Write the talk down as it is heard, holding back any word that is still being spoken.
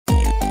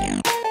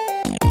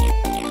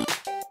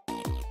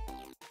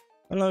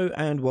Hello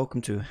and welcome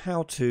to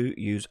how to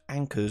use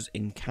anchors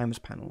in canvas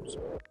panels.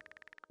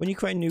 When you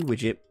create a new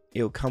widget,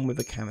 it will come with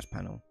a canvas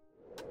panel.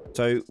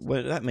 So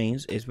what that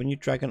means is when you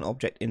drag an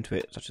object into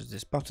it, such as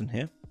this button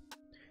here,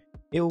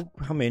 it will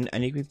come in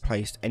and it can be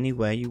placed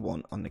anywhere you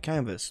want on the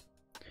canvas.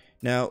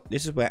 Now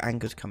this is where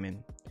anchors come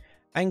in.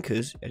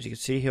 Anchors, as you can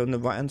see here on the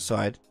right hand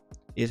side,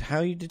 is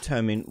how you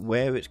determine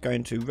where it's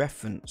going to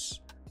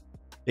reference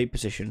the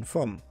position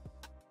from.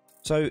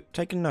 So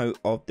take a note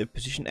of the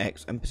position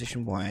X and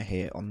position Y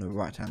here on the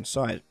right hand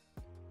side.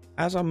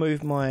 As I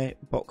move my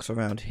box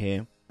around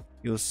here,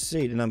 you'll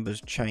see the numbers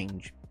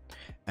change,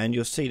 and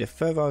you'll see the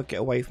further I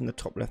get away from the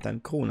top left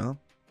hand corner,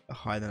 the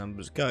higher the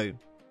numbers go.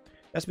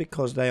 That's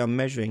because they are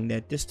measuring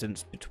their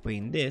distance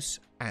between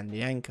this and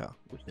the anchor,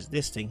 which is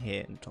this thing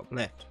here in the top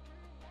left.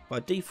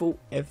 By default,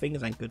 everything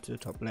is anchored to the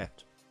top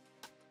left.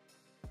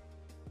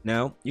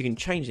 Now you can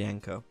change the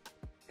anchor.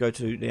 Go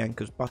to the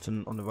anchors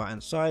button on the right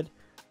hand side.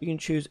 You can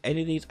choose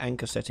any of these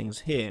anchor settings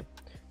here.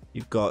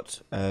 You've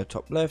got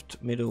top left,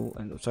 middle,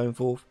 and so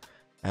forth,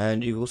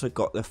 and you've also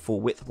got the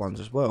full width ones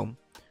as well.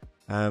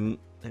 Let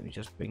me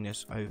just bring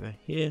this over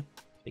here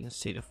so you can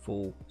see the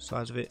full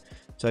size of it.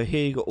 So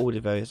here you've got all the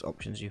various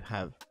options you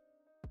have.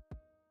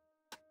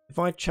 If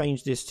I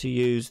change this to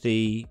use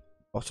the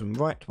bottom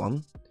right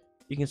one,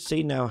 you can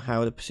see now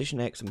how the position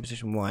X and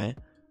position Y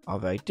are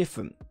very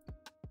different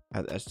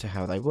as to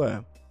how they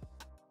were.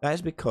 That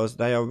is because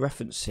they are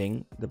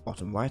referencing the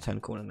bottom right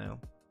hand corner now.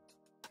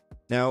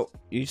 Now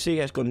you see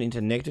it's gone into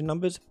negative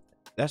numbers.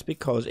 That's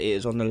because it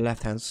is on the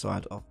left hand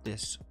side of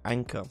this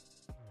anchor.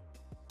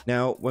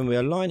 Now when we're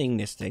aligning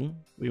this thing,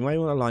 we may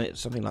want to align it to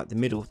something like the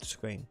middle of the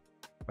screen.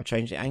 I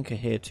change the anchor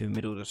here to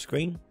middle of the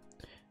screen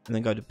and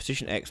then go to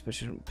position X,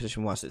 position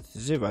Y set to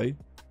 0.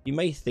 You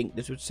may think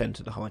this would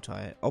center the whole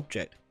entire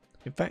object.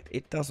 In fact,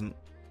 it doesn't.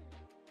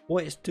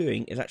 What it's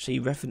doing is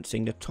actually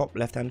referencing the top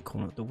left hand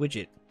corner of the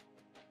widget.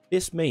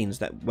 This means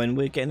that when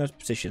we're getting those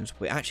positions,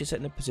 we're actually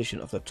setting the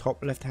position of the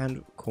top left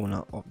hand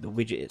corner of the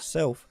widget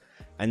itself,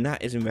 and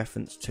that is in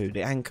reference to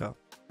the anchor.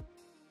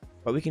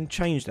 But we can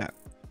change that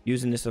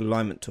using this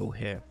alignment tool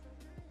here.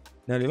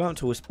 Now the alignment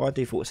tool is by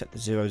default set to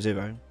 0,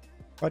 0.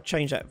 If I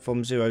change that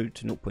from 0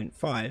 to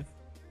 0.5,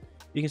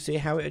 you can see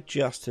how it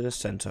adjusts to the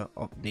center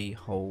of the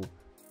whole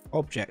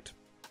object.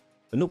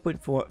 The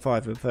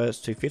 0.5 refers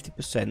to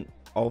 50%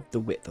 of the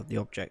width of the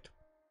object.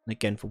 And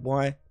again for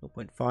Y,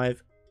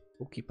 0.5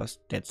 will keep us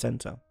dead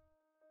center.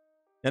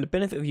 Now the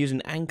benefit of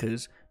using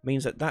anchors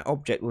means that that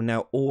object will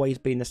now always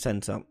be in the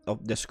center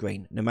of the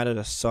screen, no matter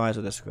the size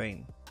of the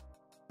screen.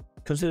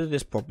 Consider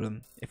this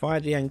problem. If I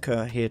had the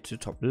anchor here to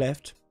the top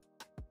left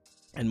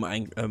and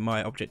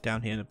my object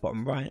down here in the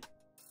bottom right,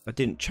 I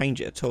didn't change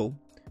it at all,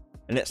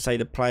 and let's say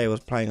the player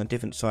was playing on a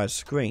different size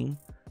screen.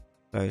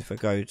 So if I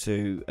go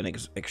to an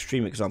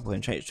extreme example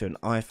and change it to an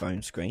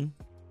iPhone screen,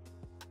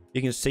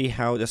 you can see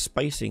how the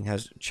spacing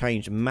has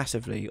changed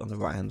massively on the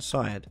right hand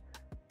side.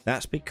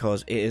 That's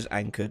because it is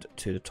anchored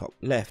to the top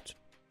left.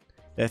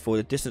 Therefore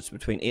the distance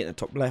between it and the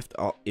top left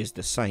is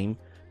the same,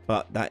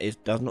 but that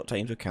does not take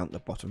into account the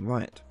bottom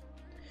right.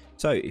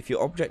 So if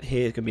your object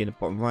here is going to be in the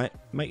bottom right,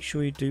 make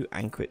sure you do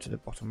anchor it to the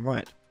bottom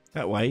right.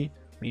 That way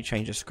when you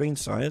change the screen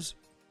size,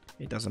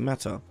 it doesn't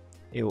matter.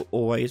 It will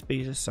always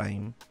be the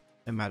same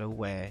no matter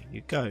where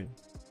you go.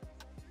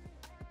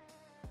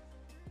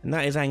 And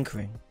that is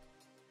anchoring.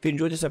 If you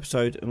enjoyed this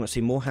episode and want to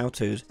see more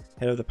how-tos,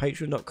 head over to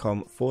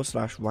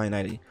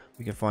patreon.com/RyanAiley.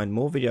 You can find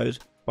more videos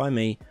by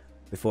me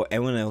before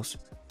anyone else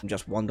from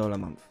just $1 a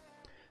month.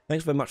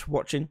 Thanks very much for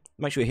watching.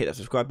 Make sure you hit that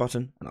subscribe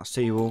button, and I'll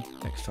see you all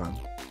next time.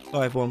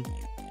 Bye everyone.